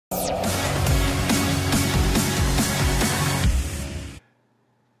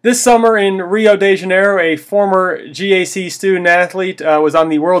This summer in Rio de Janeiro, a former GAC student athlete was on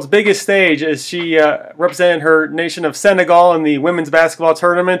the world's biggest stage as she represented her nation of Senegal in the women's basketball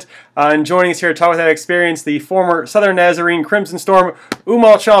tournament. And joining us here to talk about that experience, the former Southern Nazarene Crimson Storm,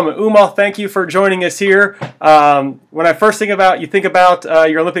 Oumou Thiam. Oumou, thank you for joining us here. When I first think about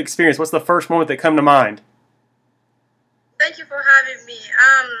your Olympic experience, what's the first moment that come to mind? Thank you for having me.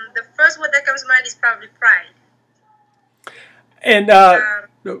 The first word that comes to mind is probably pride. And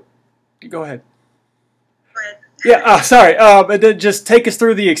go ahead. Go ahead. Yeah, sorry. But just take us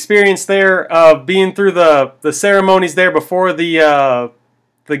through the experience there, being through the ceremonies there before the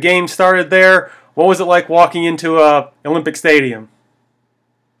game started there. What was it like walking into a Olympic stadium?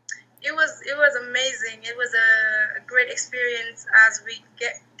 It was amazing. It was a great experience as we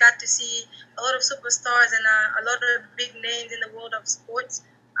got to see a lot of superstars and a lot of big names in the world of sports.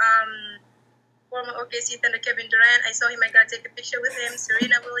 Former OKC Thunder Kevin Durant, I saw him. I got to take a picture with him.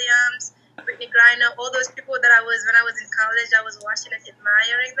 Serena Williams, Brittany Griner, all those people that when I was in college, I was watching and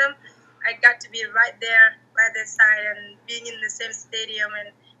admiring them. I got to be right there by their side and being in the same stadium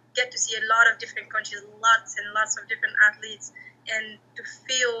and get to see a lot of different countries, lots and lots of different athletes, and to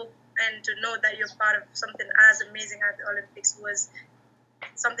feel and to know that you're part of something as amazing as the Olympics was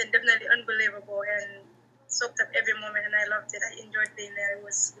something definitely unbelievable and soaked up every moment, and I loved it. I enjoyed being there. It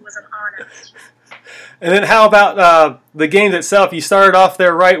was an honor. And then how about the game itself? You started off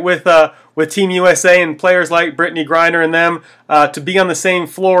there right with Team USA and players like Brittany Griner and them. To be on the same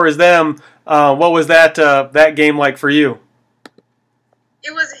floor as them, what was that game like for you?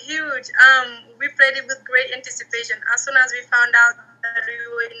 It was huge. We played it with great anticipation. As soon as we found out that we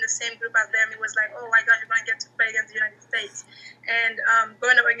were in the same group as them, it was like, oh my gosh, we're going to get to play against the United States. And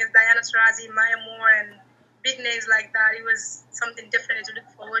going up against Diana Taurasi, Maya Moore, and big names like that, it was something different to look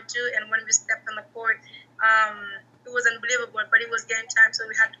forward to. And when we stepped on the court, it was unbelievable. But it was game time, so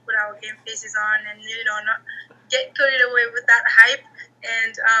we had to put our game faces on and not get carried away with that hype.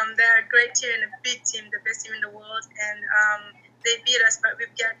 And they're a great team and a big team, the best team in the world. And they beat us, but we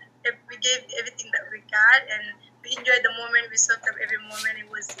gave everything that we got, and we enjoyed the moment. We soaked up every moment. It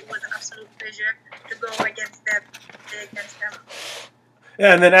was an absolute pleasure to go against them, play against them.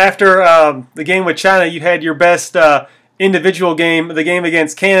 Yeah, and then after the game with China, you had your best individual game, the game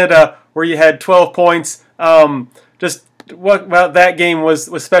against Canada, where you had 12 points. Just what about that game was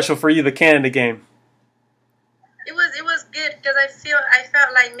special for you, the Canada game? It was good because I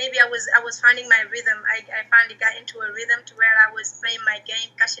felt like maybe I was finding my rhythm. I finally got into a rhythm to where I was playing my game,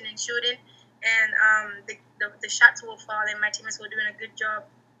 catching and shooting, and the shots were falling. My teammates were doing a good job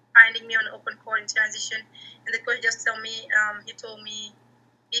finding me on the open court in transition. And the coach just told me, he told me,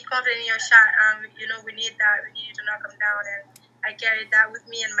 be confident in your shot. We need that. We need you to knock them down. And I carried that with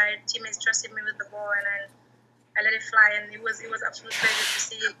me, and my teammates trusted me with the ball, and I let it fly. And it was absolute pleasure to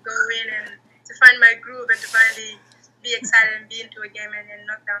see it go in and to find my groove and to finally be excited and be into a game and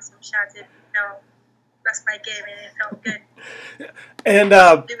knock down some shots. That's my game, and it felt good. And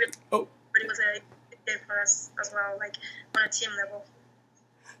but it was a good game for us as well, like on a team level.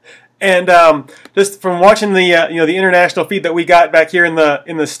 And just from watching the the international feed that we got back here in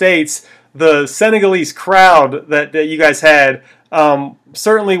the States, the Senegalese crowd that you guys had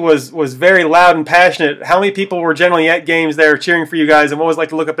certainly was very loud and passionate. How many people were generally at games there cheering for you guys, and what was it like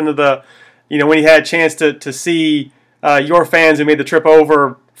to look up into the when you had a chance to see your fans who made the trip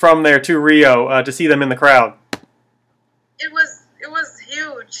over from there to Rio to see them in the crowd? It was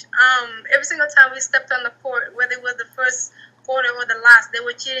huge. Every single time we stepped on the court, whether it was the first quarter or the last, they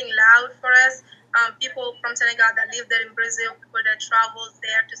were cheering loud for us. People from Senegal that live there in Brazil, people that traveled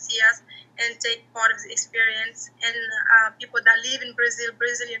there to see us and take part of the experience, and people that live in Brazil,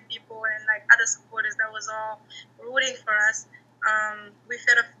 Brazilian people, and like other supporters that was all rooting for us. We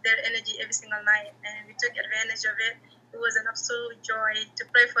fed off their energy every single night, and we took advantage of it. It was an absolute joy to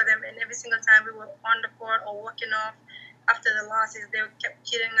play for them, and every single time we were on the court or walking off after the losses, they kept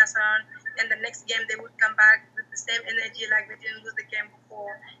cheering us on, and the next game they would come back with the same energy like we didn't lose the game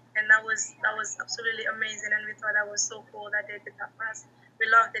before. And that was absolutely amazing, and we thought that was so cool that they did that for us. We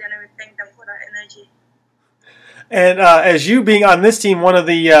loved it, and we thanked them for that energy. And as you being on this team, one of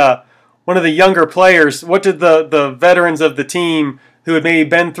the younger players, what did the veterans of the team who had maybe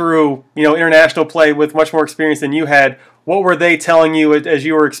been through international play with much more experience than you had, what were they telling you as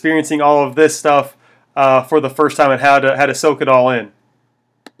you were experiencing all of this stuff for the first time, and how to soak it all in?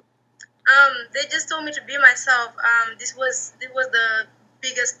 They just told me to be myself. This was the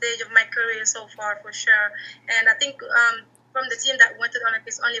biggest stage of my career so far, for sure. And I think from the team that went to the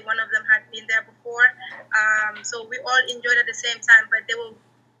Olympics, only one of them had been there before. So we all enjoyed at the same time, but they were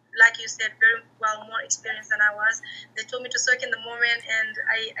like you said, very well more experienced than I was. They told me to soak in the moment, and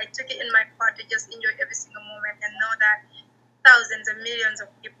I took it in my part to just enjoy every single moment and know that thousands and millions of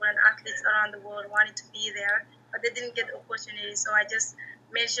people and athletes around the world wanted to be there, but they didn't get the opportunity. So I just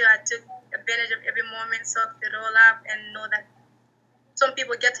made sure I took advantage of every moment, soaked it all up, and know that some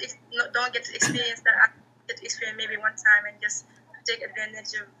people don't get to experience that. I get to experience maybe one time and just take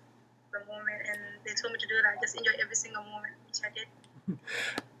advantage of the moment. And they told me to do that. Just enjoy every single moment, which I did.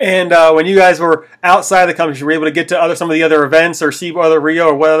 And when you guys were outside the country, were you able to get to some of the other events or see other Rio,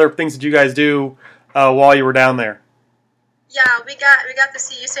 or what other things did you guys do while you were down there? Yeah, we got to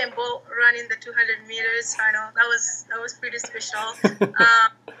see Usain Bolt running the 200 meters final. That was pretty special.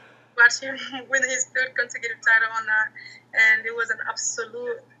 Watch him win his third consecutive title on that, and it was an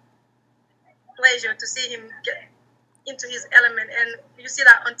absolute pleasure to see him get into his element. And you see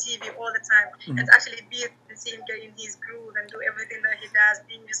that on TV all the time. Mm-hmm. And to actually be and see him get in his groove and do everything that he does,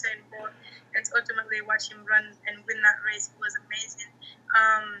 being Usain Bolt, and to ultimately watch him run and win that race was amazing.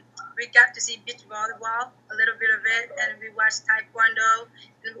 We got to see beach volleyball, a little bit of it, and we watched taekwondo,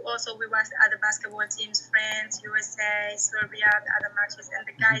 and we watched the other basketball teams, France, USA, Serbia, the other matches, and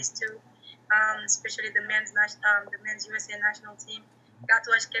the guys too, especially the men's USA national team. Got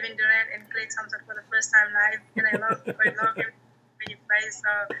to watch Kevin Durant and Klay Thompson for the first time live, and I love him when he plays.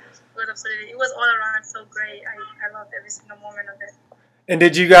 So it was all around so great. I loved every single moment of it. And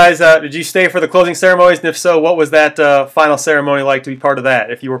did you guys did you stay for the closing ceremonies? And if so, what was that final ceremony like to be part of that,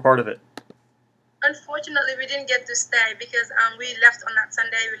 if you were part of it? Unfortunately, we didn't get to stay because we left on that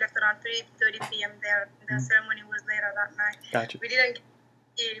Sunday. We left around 3:30 p.m. there. The ceremony was later that night. Gotcha. We didn't.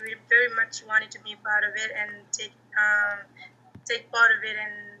 We very much wanted to be part of it and take part of it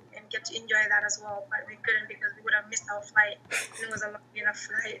and get to enjoy that as well. But we couldn't because we would have missed our flight. It was a long enough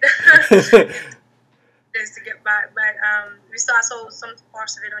flight. Days to get back, but we saw some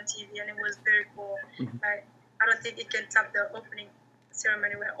parts of it on TV, and it was very cool. Mm-hmm. But I don't think it can top the opening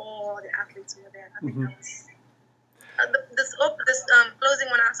ceremony where all the athletes were there. I think that was this closing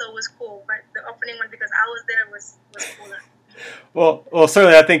one also was cool, but the opening one, because I was there, was cooler. Well,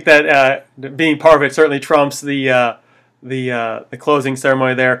 certainly I think that being part of it certainly trumps the closing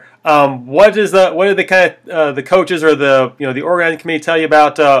ceremony there. What did the kind of the coaches or the organizing committee tell you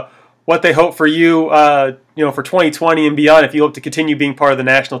about what they hope for you, for 2020 and beyond, if you hope to continue being part of the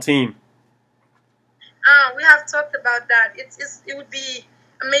national team? We have talked about that. It would be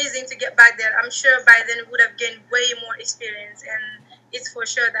amazing to get back there. I'm sure by then we would have gained way more experience, and it's for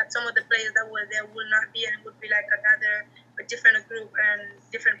sure that some of the players that were there will not be, and it would be like a different group and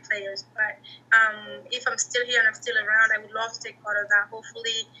different players. But if I'm still here and I'm still around, I would love to take part of that.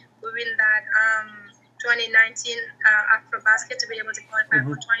 Hopefully we win that 2019 Afro-Basket to be able to qualify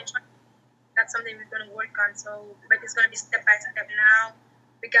for 2020. That's something we're going to work on. But it's going to be step by step now.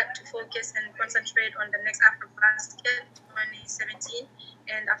 We got to focus and concentrate on the next Afro-Basket 2017.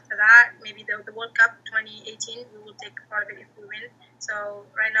 And after that, maybe the World Cup 2018, we will take part of it if we win. So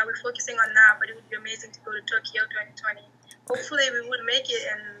right now we're focusing on that, but it would be amazing to go to Tokyo 2020. Hopefully we will make it,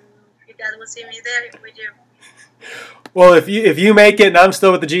 and you guys will see me there if we do. Well, if you make it and I'm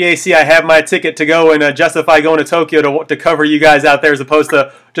still with the GAC, I have my ticket to go and justify going to Tokyo to cover you guys out there as opposed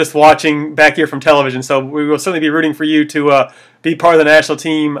to just watching back here from television. So we will certainly be rooting for you to be part of the national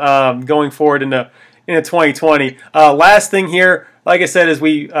team going forward into 2020. Last thing here, like I said, as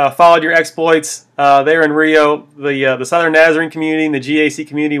we followed your exploits there in Rio, the Southern Nazarene community and the GAC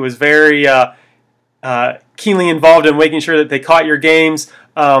community was very keenly involved in making sure that they caught your games.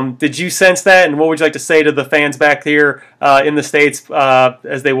 Did you sense that, and what would you like to say to the fans back here in the States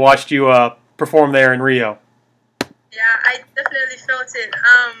as they watched you perform there in Rio? Yeah, I definitely felt it.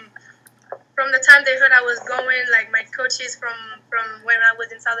 From the time they heard I was going, like my coaches from when I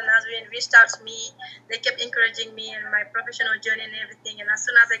was in Southern Nazarene reached out to me. They kept encouraging me in my professional journey and everything. And as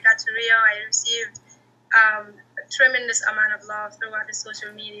soon as I got to Rio, I received a tremendous amount of love throughout the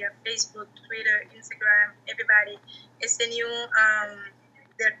social media, Facebook, Twitter, Instagram, everybody. SNU,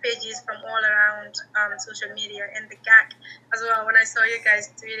 their pages from all around social media, and the GAC as well. When I saw you guys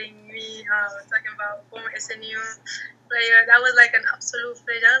tweeting me talking about former SNU player, that was like an absolute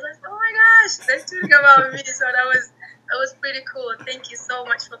pleasure. I was like, oh my gosh, they're tweeting about me. So that was pretty cool. Thank you so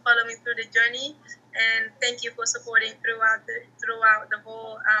much for following through the journey, and thank you for supporting throughout the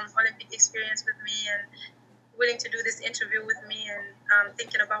whole Olympic experience with me, and willing to do this interview with me, and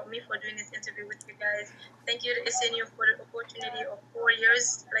thinking about me for doing this interview with you guys. Thank you to SNU for the opportunity of 4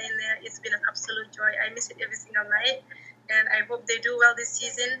 years playing there. It's been an absolute joy. I miss it every single night, and I hope they do well this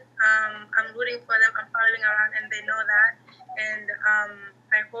season. I'm rooting for them. I'm following around, and they know that. And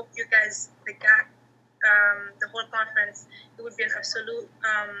I hope you guys, the GAC, the whole conference. It would be an absolute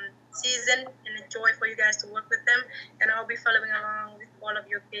season and a joy for you guys to work with them. And I'll be following along with all of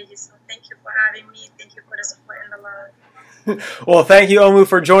your pages. So thank you for having me. Thank you for the support and the love. Well, thank you, Oumou,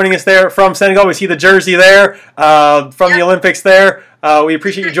 for joining us there from Senegal. We see the jersey there from the Olympics there. We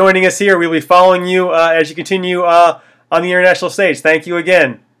appreciate you joining us here. We'll be following you as you continue on the international stage. Thank you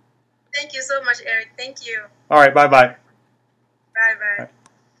again. Thank you so much, Eric. Thank you. All right, bye-bye. Bye-bye.